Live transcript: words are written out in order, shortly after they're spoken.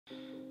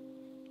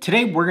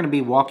Today we're going to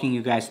be walking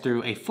you guys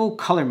through a full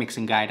color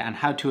mixing guide on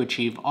how to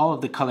achieve all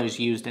of the colors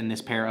used in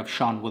this pair of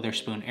Sean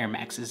Wotherspoon Air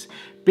Maxes.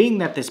 Being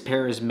that this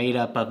pair is made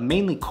up of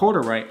mainly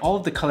corduroy, all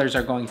of the colors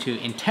are going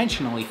to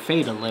intentionally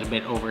fade a little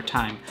bit over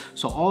time.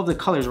 So all of the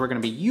colors we're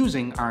going to be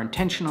using are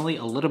intentionally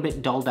a little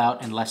bit dulled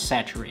out and less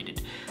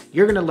saturated.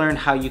 You're going to learn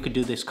how you could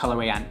do this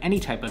colorway on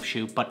any type of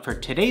shoe, but for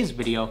today's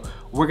video,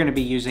 we're going to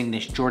be using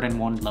this Jordan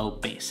 1 Low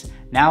base.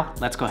 Now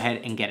let's go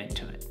ahead and get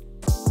into it.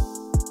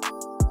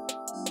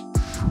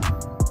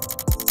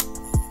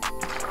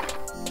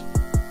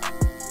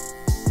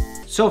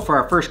 So for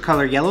our first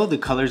color, yellow, the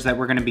colors that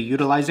we're going to be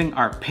utilizing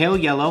are pale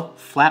yellow,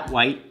 flat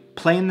white,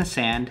 play in the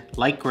sand,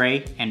 light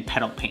gray, and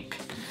petal pink.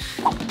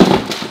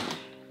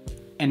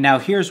 And now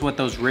here's what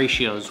those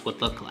ratios would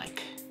look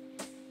like.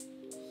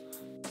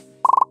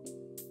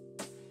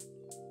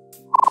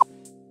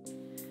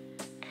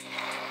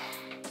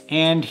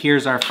 And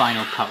here's our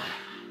final color.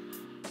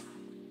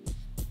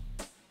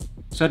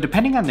 So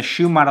depending on the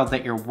shoe model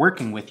that you're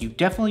working with, you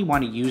definitely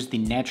want to use the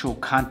natural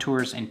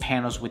contours and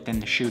panels within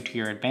the shoe to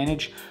your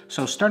advantage.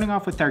 So starting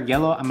off with our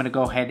yellow, I'm going to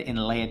go ahead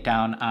and lay it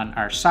down on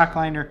our sock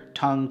liner,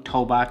 tongue,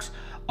 toe box,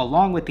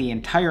 along with the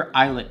entire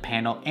eyelet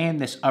panel and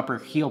this upper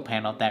heel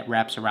panel that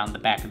wraps around the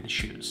back of the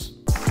shoes.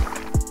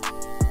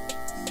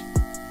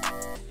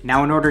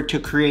 Now in order to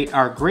create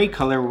our gray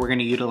color, we're going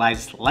to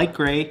utilize light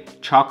gray,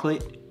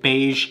 chocolate,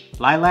 beige,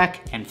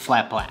 lilac, and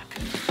flat black.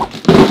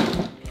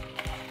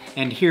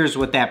 And here's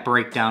what that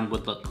breakdown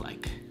would look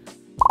like.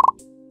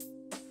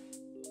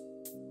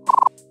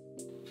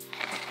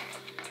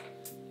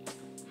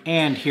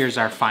 And here's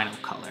our final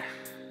color.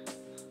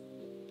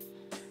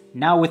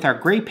 Now with our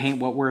gray paint,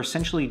 what we're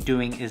essentially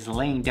doing is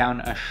laying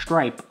down a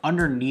stripe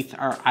underneath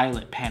our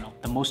eyelet panel.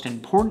 The most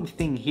important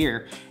thing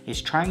here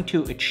is trying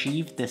to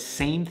achieve the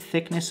same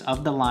thickness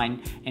of the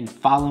line and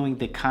following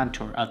the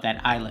contour of that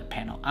eyelet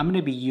panel. I'm going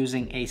to be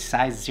using a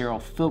size 0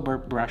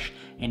 filbert brush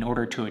in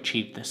order to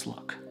achieve this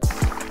look.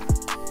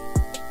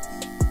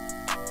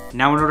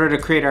 Now in order to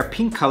create our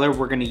pink color,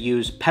 we're going to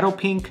use petal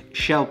pink,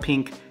 shell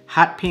pink,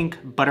 hot pink,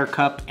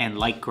 buttercup, and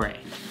light gray.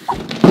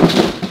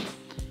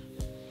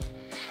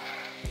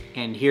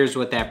 And here's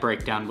what that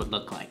breakdown would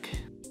look like.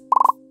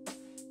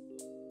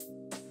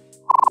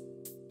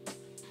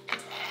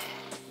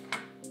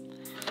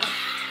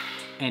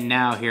 And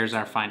now here's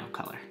our final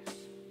color.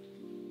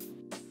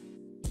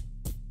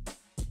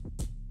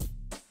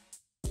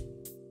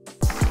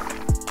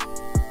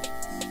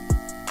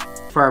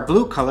 For our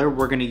blue color,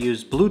 we're going to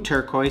use blue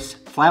turquoise,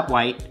 flat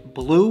white,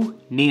 blue,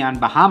 neon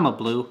Bahama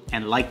blue,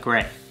 and light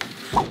gray.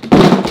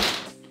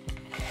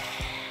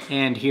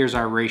 And here's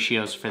our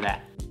ratios for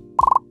that.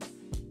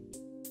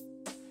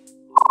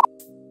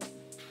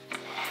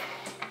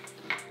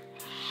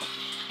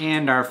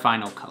 And our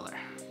final color.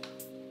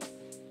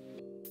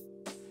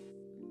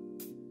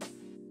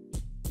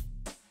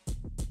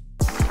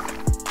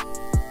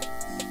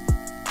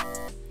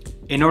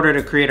 In order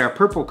to create our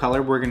purple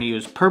color, we're going to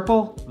use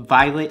purple,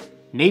 violet,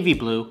 navy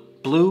blue,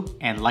 blue,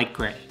 and light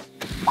gray.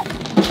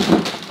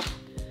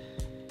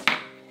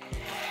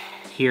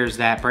 Here's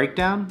that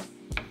breakdown.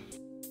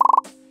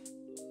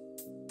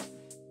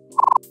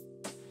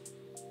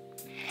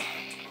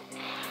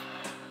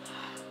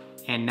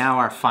 And now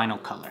our final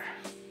color.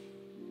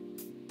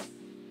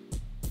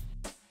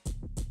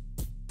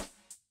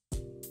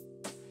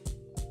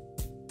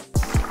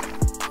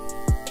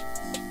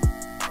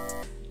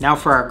 Now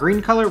for our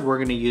green color, we're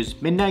going to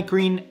use midnight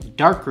green,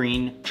 dark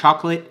green,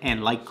 chocolate,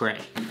 and light gray.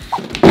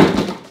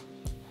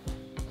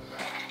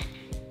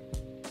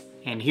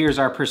 And here's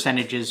our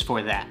percentages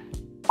for that.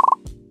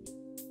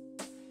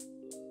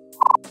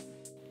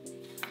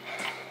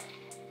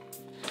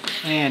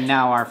 And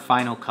now our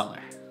final color.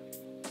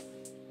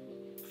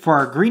 For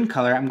our green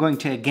color, I'm going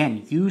to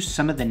again use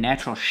some of the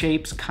natural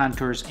shapes,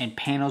 contours, and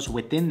panels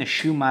within the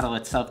shoe model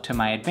itself to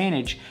my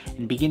advantage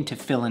and begin to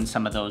fill in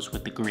some of those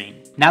with the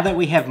green. Now that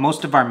we have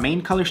most of our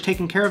main colors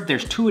taken care of,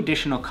 there's two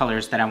additional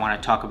colors that I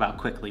want to talk about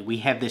quickly. We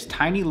have this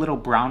tiny little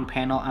brown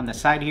panel on the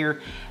side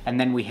here, and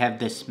then we have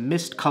this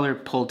mist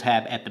colored pull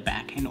tab at the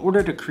back. In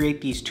order to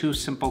create these two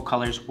simple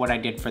colors, what I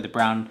did for the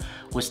brown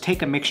was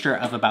take a mixture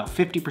of about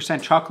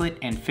 50% chocolate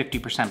and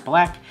 50%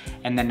 black,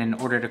 and then in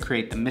order to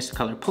create the mist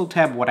color pull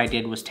tab, what I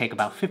did was take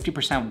about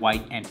 50%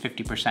 white and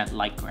 50%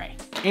 light gray.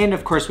 And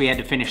of course we had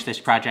to finish this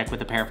project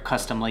with a pair of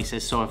custom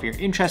laces, so if you're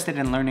interested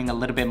in learning a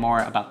little bit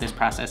more about this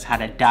process, how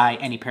to dye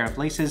any pair of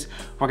laces,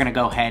 we're gonna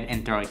go ahead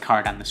and throw a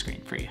card on the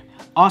screen for you.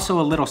 Also,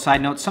 a little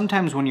side note,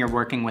 sometimes when you're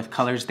working with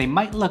colors, they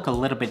might look a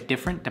little bit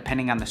different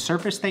depending on the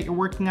surface that you're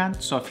working on.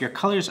 So if your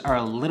colors are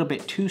a little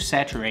bit too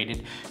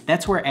saturated,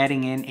 that's where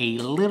adding in a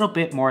little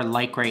bit more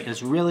light gray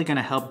is really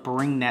gonna help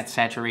bring that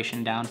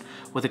saturation down.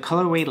 With a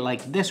colorway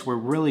like this, we're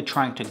really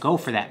trying to go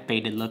for that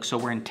faded look, so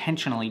we're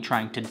intentionally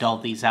trying to dull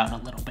these out a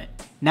little bit.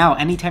 Now,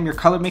 anytime you're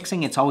color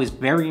mixing, it's always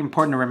very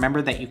important to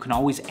remember that you can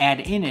always add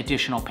in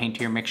additional paint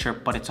to your mixture,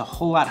 but it's a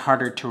whole lot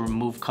harder to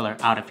remove color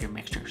out of your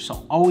mixture.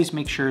 So always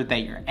make sure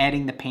that you're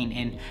adding the paint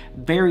in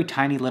very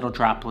tiny little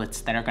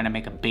droplets that are gonna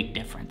make a big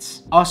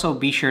difference. Also,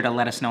 be sure to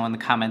let us know in the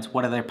comments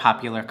what other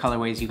popular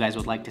colorways you guys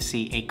would like to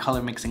see a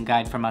color mixing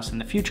guide from us in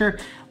the future.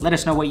 Let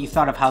us know what you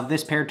thought of how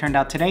this pair turned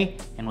out today,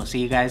 and we'll see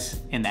you guys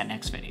in that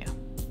next video.